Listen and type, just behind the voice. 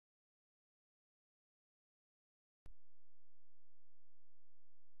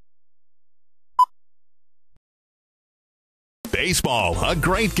Baseball, a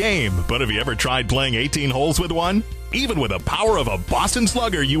great game, but have you ever tried playing 18 holes with one? Even with the power of a Boston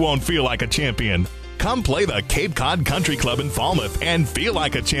Slugger, you won't feel like a champion. Come play the Cape Cod Country Club in Falmouth and feel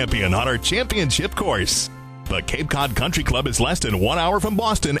like a champion on our championship course. The Cape Cod Country Club is less than 1 hour from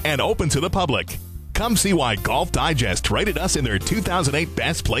Boston and open to the public. Come see why Golf Digest rated us in their 2008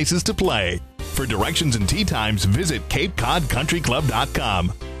 Best Places to Play. For directions and tee times, visit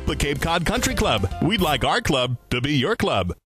CapeCodCountryClub.com. The Cape Cod Country Club. We'd like our club to be your club.